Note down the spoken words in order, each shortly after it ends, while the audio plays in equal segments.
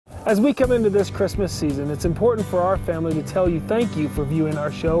As we come into this Christmas season, it's important for our family to tell you thank you for viewing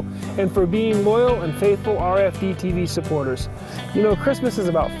our show and for being loyal and faithful RFD TV supporters. You know, Christmas is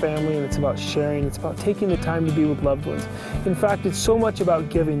about family and it's about sharing. It's about taking the time to be with loved ones. In fact, it's so much about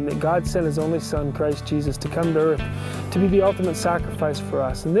giving that God sent His only Son, Christ Jesus, to come to earth to be the ultimate sacrifice for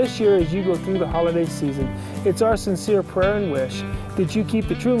us. And this year, as you go through the holiday season, it's our sincere prayer and wish that you keep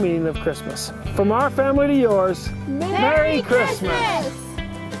the true meaning of Christmas. From our family to yours, Merry Christmas!